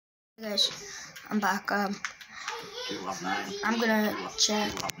Guys, I'm back. 2 of 9. I'm gonna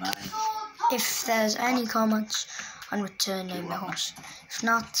check 2 of 9. if there's any comments on returning the horse. If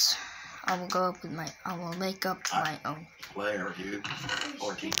not, I will go up with I will make up my own. Player you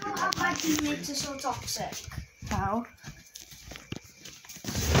 42 of My 9. teammates are so toxic. How?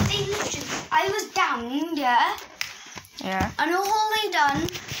 They literally, I was down, yeah, Yeah. and all they done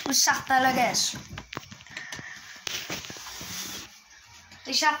was sat there like this.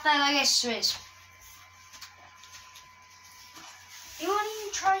 They sat there like this, Riz. You weren't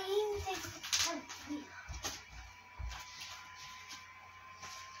even trying to help me.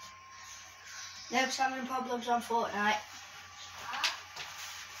 Luke's having problems on Fortnite.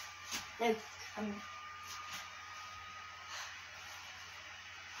 Luke,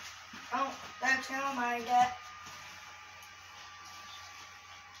 oh, Luke's never mind it.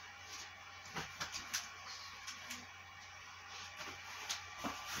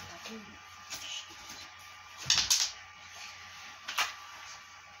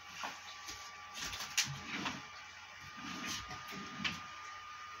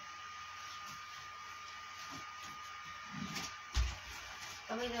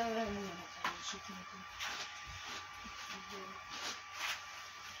 I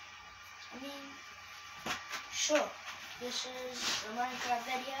mean, sure, this is a Minecraft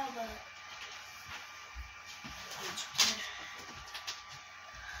video, but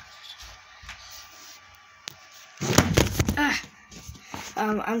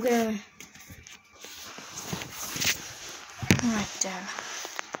I'm gonna write down.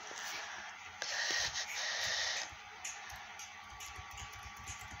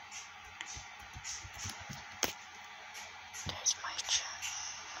 There's my channel.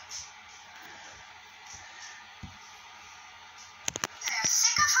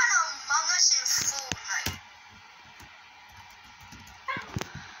 Sick of an Among Us in Fortnite.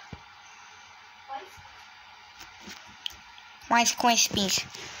 Mine's crispies.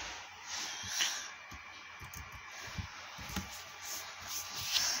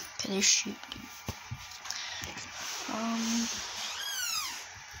 Can you shoot?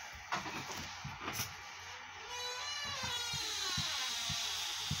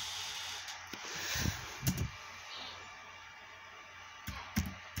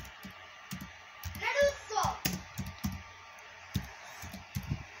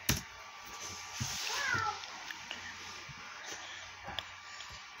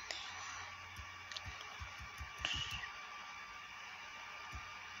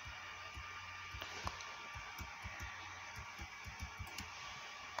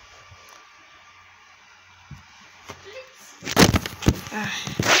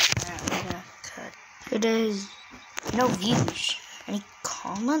 It is no views. Any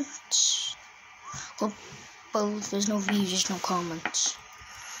comments? Well, both. There's no views, just no comments.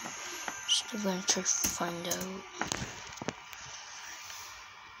 Still gonna try to find out.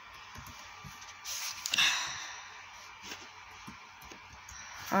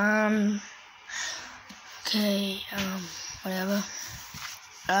 Okay, whatever.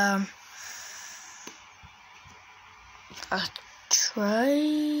 I'll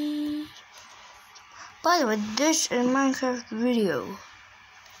try. By the way, this is a Minecraft video.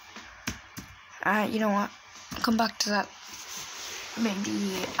 You know what? I'll come back to that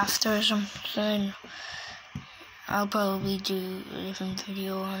maybe after or something. I'll probably do a different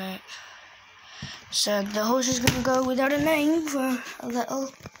video on it. So the horse is gonna go without a name for a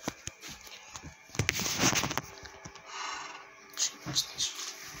little. What's this?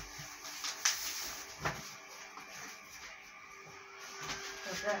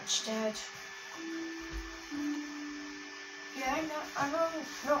 That's dead. Yeah, I know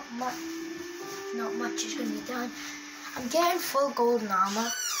not much is gonna be done. I'm getting full golden armour,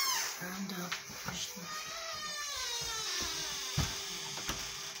 and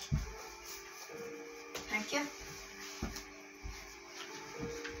thank you.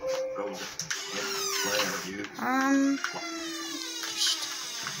 Roll. Player you. Just,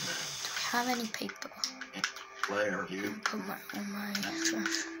 do we have any paper? Player you. Put my on my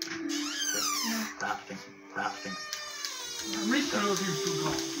trash. Crafting. How many pillows have you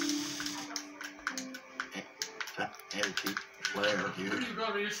got? Player you. You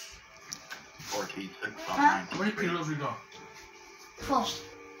got this. 46 of Huh? 9. How many pillows you got? 4.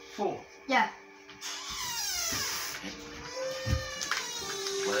 4. Yeah.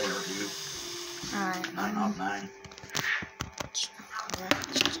 Player you. Alright, 9 of 9. it's not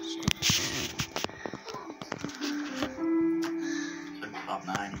correct. 6 of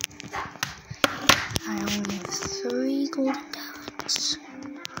 9. I only have 3 golden pellets.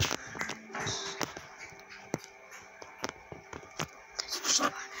 That's just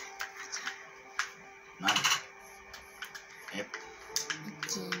fine. 9. 8.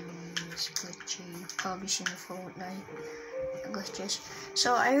 It's glitchy. You've probably seen the Fortnite glitches.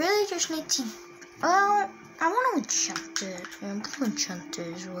 So I really just need to. Well, I want to enchant it. Yeah, I'm going to enchant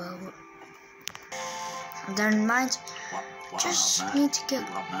it as well. And then mind, just need to get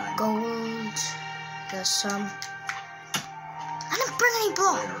gold. Get some. I didn't bring any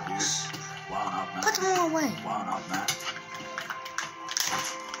blocks. Put them all away.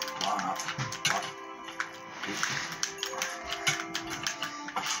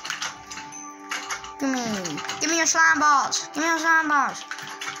 Give me your slime balls. Give me your slime balls.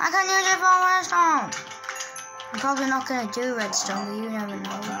 I can use it for redstone. I'm probably not gonna do redstone, but you never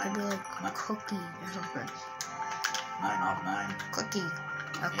know. It could be like a cookie or something. 9 of 9. Cookie.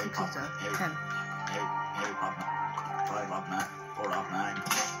 A cookie though. 8 of 5 of 9. 4 of 9.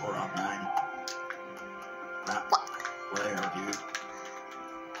 4 of 9. What? Player view.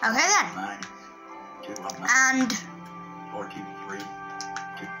 Okay then. 9. 2 of 9. And 43. 2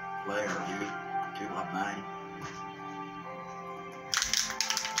 player view. 2 of 9.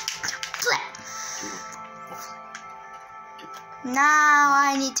 flip. Now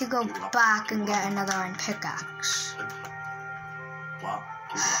I need to go back and get another iron pickaxe. 6. 1,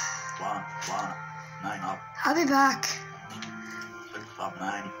 2, 1, 1. 9 of I'll be back. 6 of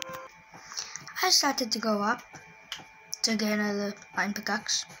 9. I started to go up to get another iron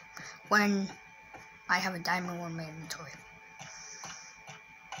pickaxe when I have a diamond one in my inventory.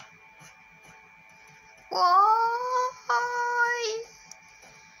 Why?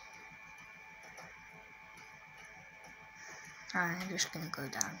 Alright, I'm just gonna go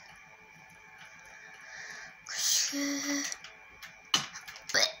down.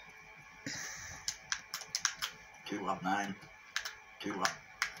 2 of 9. 2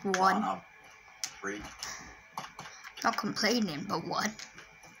 of 1. of 3. Not complaining, but 1.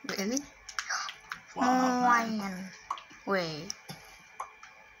 Really? 1 of 9. Man. Wait.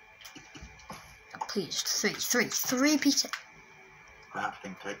 Oh, please, 3 pieces.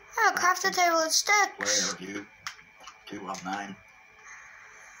 Crafting table. Oh, craft the table with sticks. Player view. 2 of 9.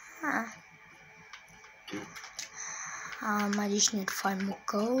 Huh. 2. I just need to find more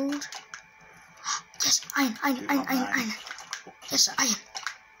gold. Yes, iron. Yes, iron.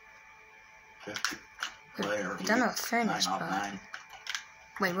 50. Wait, Player I view. don't know if furnace, 9 of but 9.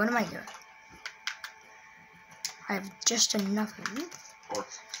 wait, what am I doing? I have just enough of it. 4.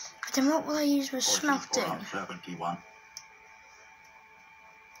 But then what will I use with 44 smelting? of 71.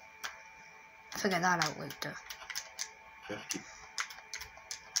 Figure that out later. 50.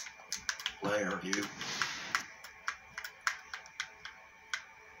 Player view.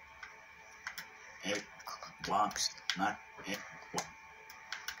 8. 1. 9. 8. 1.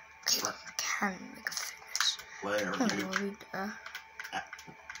 Okay, look, I can make a furnace. Player Oh, view. we'll do that.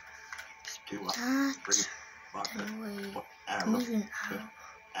 2 of That. 3. Then wait. Arrow. Moving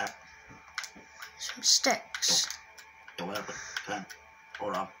out. Some sticks. 11. 10.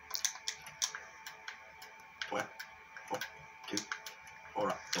 4 of 12. 2. 4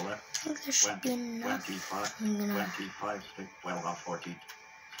 of 11. I think there should 20. be enough. 25. I'm gonna 25. 12 of 14.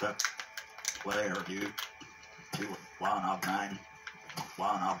 7. Player view. 2. 1 of 9.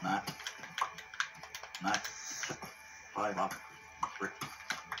 1 of 9. 9. 5 of 3.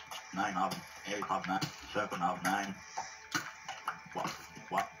 9 of 8 of 9. 7 of 9. 1.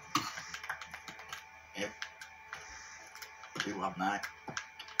 8. 2 of 9.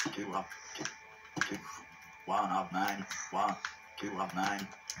 2 of 2. 1 of 9. 1. 2 of 9.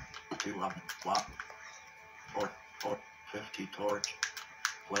 2 of 1. 4. 50 torch.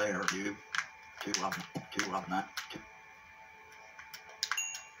 Player view. 2 of 9. 2.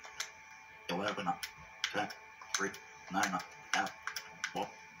 11 of 10. 3. 9 of 1.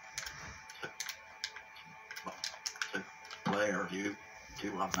 6. Player view.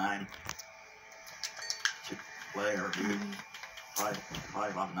 2 of 9. 2. Player view.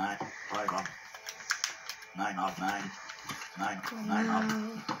 5 of 9. 5 of 9 of 9. 9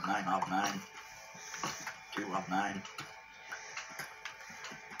 of 9. 2 of 9.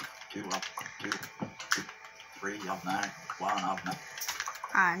 2 of 2. 3 of 9. 1 of 9.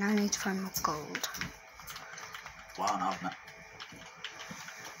 Alright, now I need to find more gold. 1 of 9.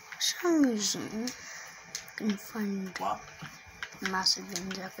 For some reason, I can find 1. massive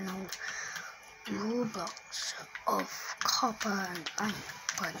things. I can hold rule blocks of copper and iron,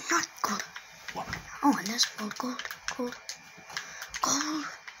 but not gold. 1. Oh, and there's gold.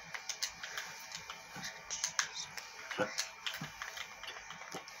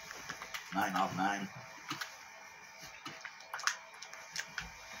 9 of 9.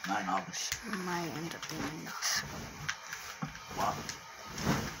 9 of Might end up being enough. 1.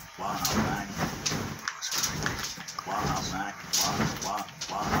 1 of 9. of 9.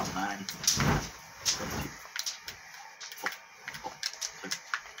 1 of 9.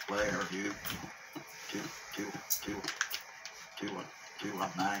 Player view. 2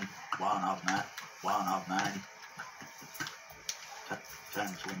 of 9. 1 of 9. 1 of 9. 10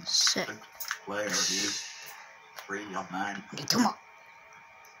 swing. 6. Player view. 3 of 9. Need 2 more.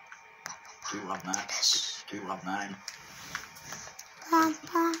 2 of 9. 2 of 9.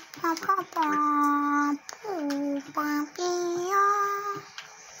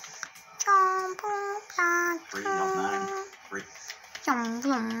 Three of 9. 3.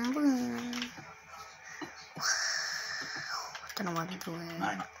 Don't know what I'm doing.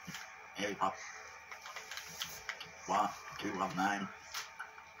 9. 8 up. 1. 2 of 9.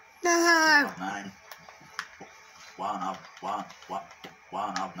 2 No! of 9. 1 of 1.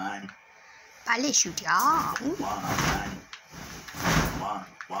 1 of 9. Allez, shoot ya. 1 of 9.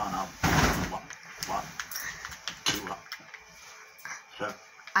 1 of 1. 2 of 7.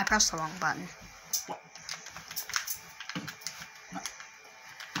 I pressed the wrong button.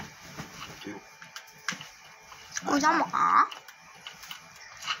 2. Oh, that one. 1.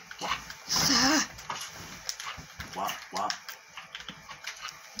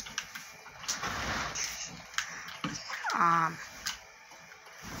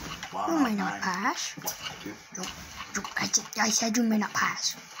 You may not pass. 2. I said you may not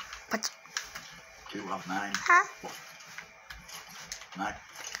pass. But 2 of 9. huh? 9.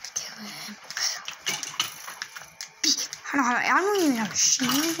 Kill him. I don't even have a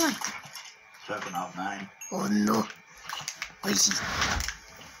shield. 7 of 9. Oh no. Where is he?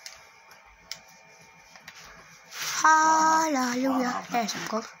 Hallelujah. There's some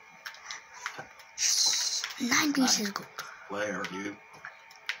gold. 9 pieces of gold. Player view.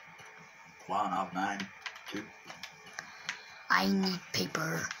 1 of 9. 2. I need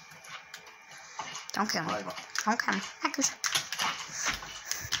paper. Don't kill me. 5 of Don't kill me. I could.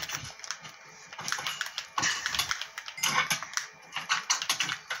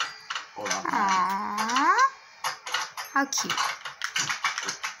 4 of 9. Aww. How cute.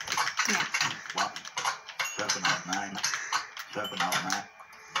 Come here. 1. 7 of 9. 7 of 9.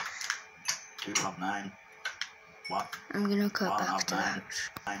 2 of 9. 1. I'm gonna go 1 back of to the 9. house.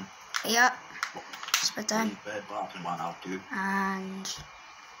 9. Yep. Spit time. Bed box and 1 of 2. And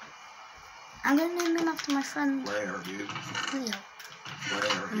I'm gonna name him after my friend Player view. Leo.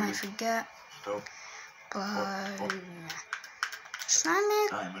 Player I might view. forget, Stop. but Slime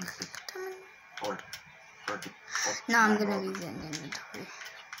Diamond. 4. 30. No, I'm gonna leave it in the inventory.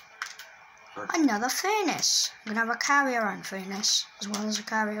 Another furnace. I'm gonna have a carrier-on furnace as well as a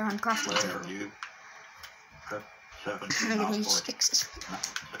carrier-on crafting Player table. view. 7. I'm gonna use sticks.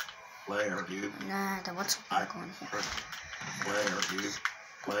 Player view. Nah, there was something going here. Player view.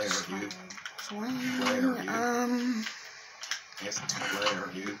 Player view. Swing. Player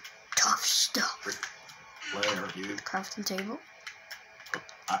view. Tough stuff. Player view. Crafting table.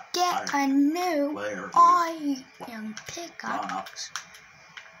 Player Get a new view. iron pickaxe.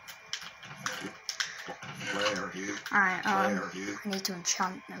 Player view. Alright, Player view. I need to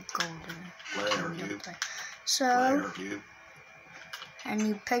enchant a golden. Player view. So, Player view. I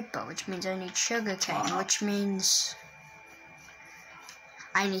need paper, which means I need sugarcane, which means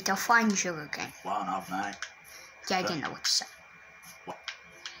I need to find sugarcane. 1 of 9. Yeah, I didn't know what to say.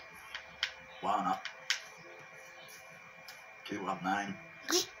 1 of 2 of 9.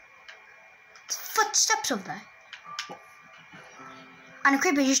 Footsteps over there. And a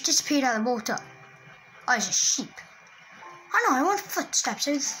creeper just disappeared out of the water. Oh, it's a sheep. Oh no, I want footsteps.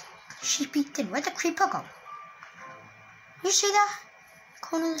 There's sheep eating. Where'd the creeper go? You see that?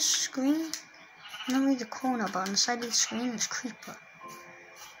 Corner of the screen? Not really the corner, but on the side of the screen there's creeper.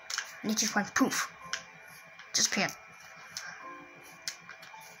 And it just went poof. Disappeared.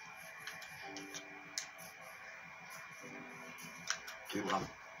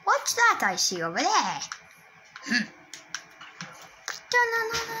 What's that I see over there?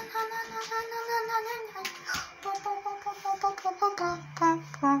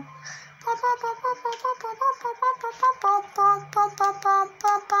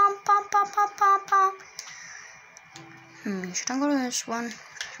 Should I go to this one?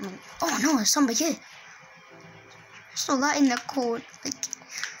 Oh no, there's somebody here. I saw that in the corner, like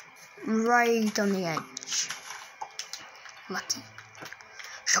right on the edge. Lucky.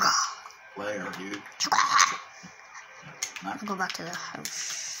 Sugar. Player view. Sugar. I'll go back to the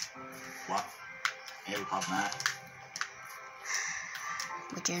house. What? 8 of 9.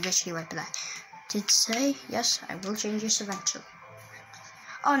 We'll change this here right by that. Did say, yes, I will change this eventually.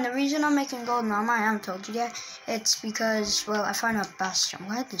 Oh, and the reason I'm making golden armor, I haven't told you yet, it's because, well, I found a bastion.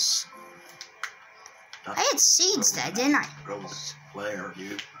 Where this? Stop. I had seeds there, didn't I? Go. Player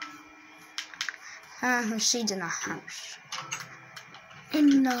you. There's seeds in the house.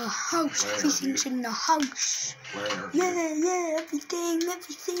 In the house. Player Everything's you. in the house. Player you. Yeah, everything's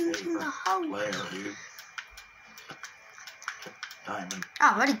in the house. Player you. Diamond. Oh,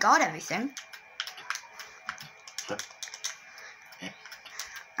 I've already got everything.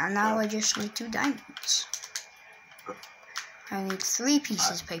 And now I just need 2 diamonds. I need 3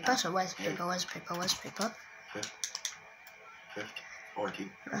 pieces of paper, so where's paper?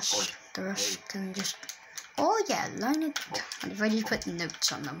 40. The rest can just... Oh yeah, line it. I've already put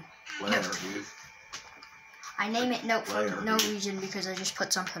notes on them. Player you. I name it note for no reason because I just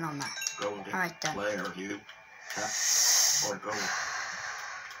put something on there. Golden. Alright then. Player you. Or gold.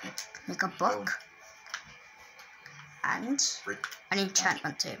 Make a book. And an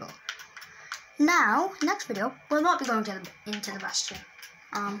enchantment table. Now, next video, we'll not be going into the bastion.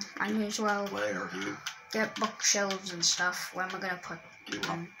 I may as well Player you. get bookshelves and stuff when we're gonna put them.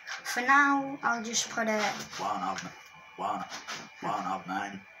 2 For now, I'll just put it. 1 of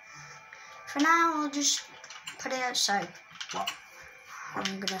 9. For now, I'll just put it outside. 1.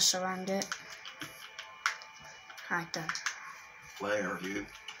 I'm gonna surround it. Right then. Player you.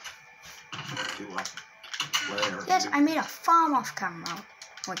 2 of. Player Yes, you. I made a farm off camera.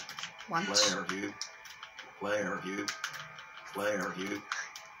 Wait, once. Player you. Player you. Player you.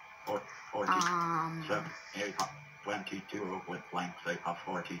 40. 7, 8, 22 with blank sake of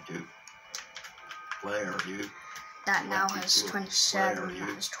 42. Player you. That now has 22. 27. Player That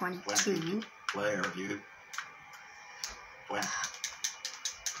you. has 22. Player you. 20.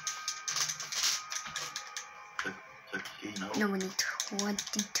 16. No, we need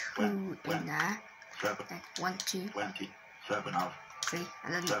 22 in there. 7. Then 1, 2, 27 of. 3,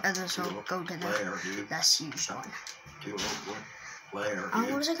 and then the others will go to the Player you. less used one. 2 of 1. Player What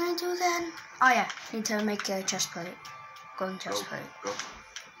you. was I going to do again? Oh yeah, need to make a chest plate. Golden chest plate. Go.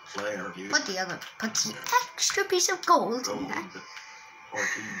 Player you. Put the extra piece of gold Go. in there. 14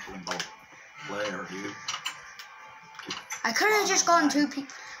 limbo. Player you. I could have just gotten 2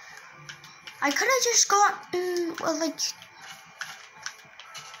 people. I could have just got well, like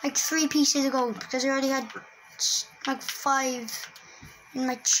 3 pieces of gold because I already had like 5 in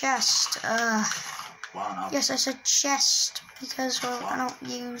my chest. 1 of. Yes, I said chest because well, I don't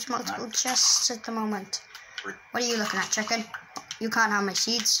use multiple chests at the moment. What are you looking at, chicken? You can't have my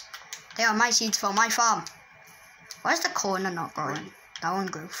seeds. They are my seeds for my farm. Where's the corner not growing? That one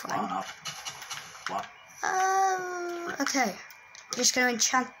grew 1 fine. of. 1. Okay. Just gonna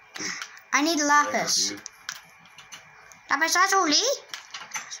enchant. I need lapis. Lapis lazuli?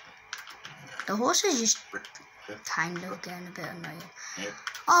 The horse is just kind of getting a bit annoying.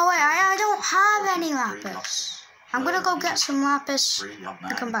 Oh wait, I don't have any lapis. I'm gonna go get some lapis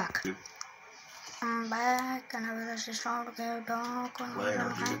and come back. I'm back and I realize it's not a good dog.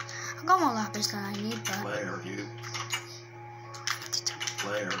 I've got more lapis than I need, but Player you.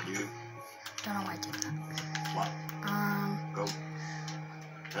 Player you. don't know why I did that. 1. Go.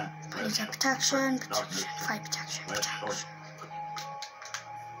 10. I need that protection, fight protection.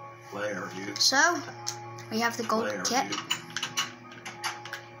 Player you. So, we have the gold Player kit. you.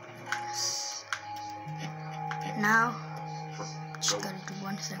 Now, just gotta do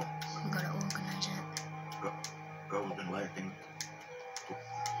one thing. We gotta organize it. Golden legging.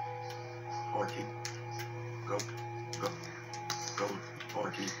 40. Go.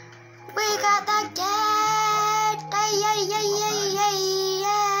 40. We got the kit!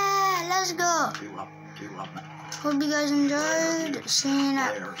 Yeah! Let's go! 2 up. 2 up. Hope you guys enjoyed. See you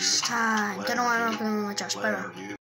next time. Don't know why I'm not going to my chest. Bye. Player you.